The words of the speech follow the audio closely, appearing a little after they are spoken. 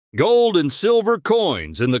Gold and silver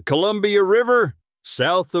coins in the Columbia River,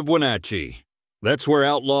 south of Wenatchee. That's where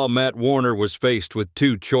Outlaw Matt Warner was faced with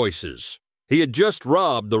two choices. He had just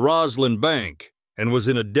robbed the Roslyn Bank and was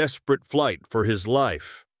in a desperate flight for his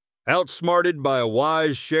life. Outsmarted by a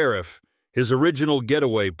wise sheriff, his original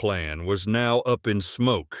getaway plan was now up in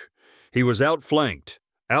smoke. He was outflanked,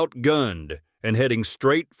 outgunned, and heading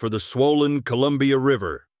straight for the swollen Columbia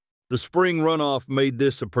River. The spring runoff made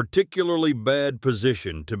this a particularly bad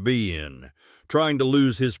position to be in. Trying to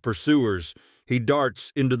lose his pursuers, he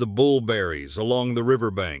darts into the bullberries along the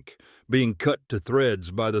riverbank. Being cut to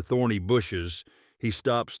threads by the thorny bushes, he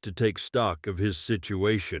stops to take stock of his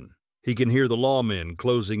situation. He can hear the lawmen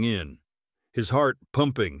closing in. His heart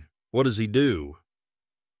pumping. What does he do?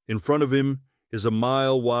 In front of him is a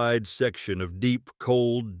mile-wide section of deep,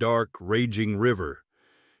 cold, dark, raging river.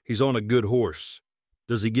 He's on a good horse.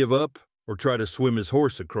 Does he give up or try to swim his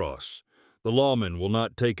horse across? The lawmen will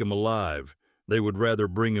not take him alive. They would rather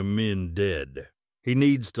bring him in dead. He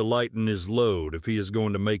needs to lighten his load if he is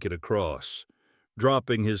going to make it across.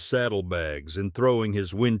 Dropping his saddlebags and throwing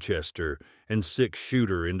his Winchester and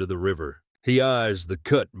six-shooter into the river, he eyes the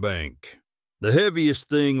cut bank. The heaviest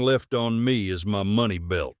thing left on me is my money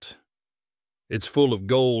belt. It's full of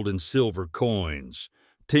gold and silver coins,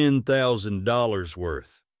 $10,000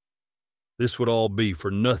 worth. This would all be for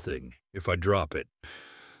nothing if I drop it.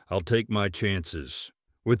 I'll take my chances.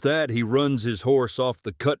 With that, he runs his horse off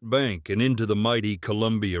the cut bank and into the mighty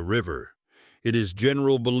Columbia River. It is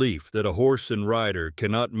general belief that a horse and rider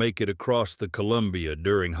cannot make it across the Columbia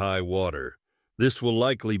during high water. This will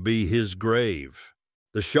likely be his grave.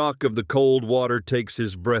 The shock of the cold water takes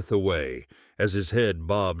his breath away as his head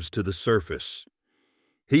bobs to the surface.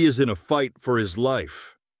 He is in a fight for his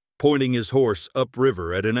life, pointing his horse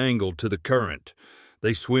upriver at an angle to the current.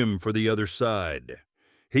 They swim for the other side.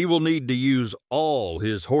 He will need to use all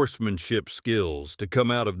his horsemanship skills to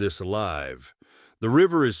come out of this alive. The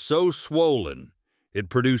river is so swollen, it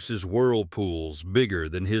produces whirlpools bigger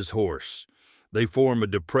than his horse. They form a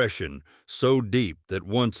depression so deep that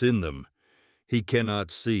once in them, he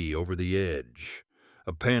cannot see over the edge.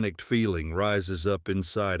 A panicked feeling rises up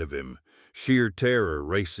inside of him. Sheer terror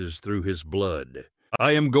races through his blood.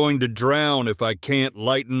 I am going to drown if I can't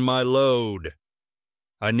lighten my load.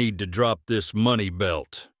 I need to drop this money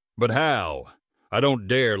belt. But how? I don't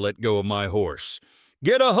dare let go of my horse.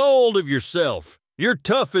 Get a hold of yourself. You're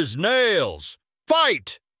tough as nails.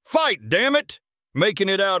 Fight! Fight, damn it! Making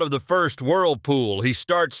it out of the first whirlpool, he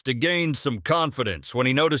starts to gain some confidence when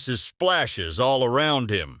he notices splashes all around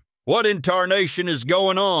him. What in tarnation is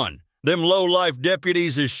going on? Them low-life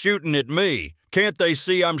deputies is shooting at me. Can't they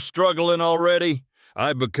see I'm struggling already?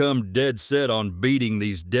 I become dead set on beating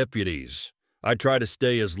these deputies. I try to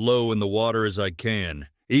stay as low in the water as I can,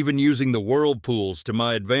 even using the whirlpools to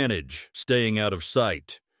my advantage, staying out of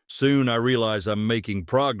sight. Soon I realize I'm making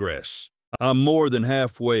progress. I'm more than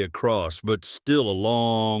halfway across, but still a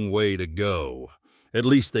long way to go. At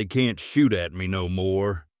least they can't shoot at me no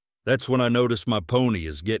more. That's when I notice my pony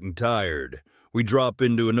is getting tired. We drop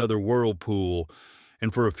into another whirlpool,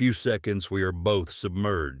 and for a few seconds we are both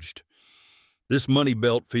submerged. This money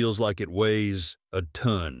belt feels like it weighs a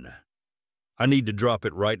ton. I need to drop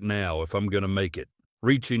it right now if I'm gonna make it.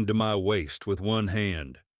 Reaching to my waist with one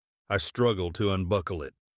hand, I struggle to unbuckle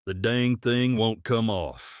it. The dang thing won't come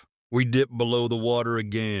off. We dip below the water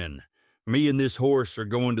again. Me and this horse are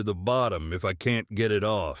going to the bottom if I can't get it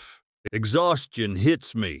off. Exhaustion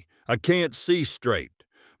hits me. I can't see straight.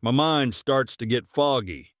 My mind starts to get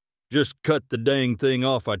foggy. Just cut the dang thing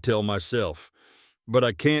off, I tell myself. But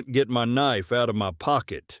I can't get my knife out of my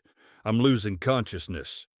pocket. I'm losing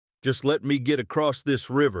consciousness. Just let me get across this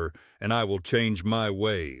river, and I will change my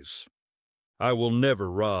ways. I will never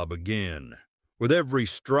rob again. With every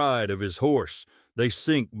stride of his horse, they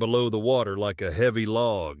sink below the water like a heavy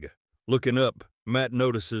log. Looking up, Matt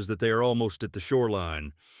notices that they are almost at the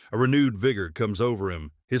shoreline. A renewed vigor comes over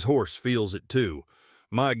him. His horse feels it too.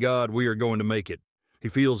 My God, we are going to make it. He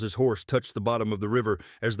feels his horse touch the bottom of the river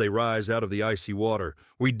as they rise out of the icy water.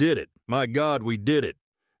 We did it. My God, we did it.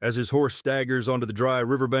 As his horse staggers onto the dry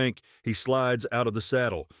riverbank, he slides out of the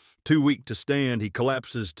saddle. Too weak to stand, he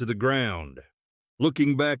collapses to the ground.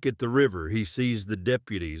 Looking back at the river, he sees the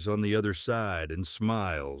deputies on the other side and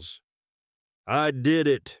smiles. I did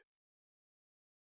it.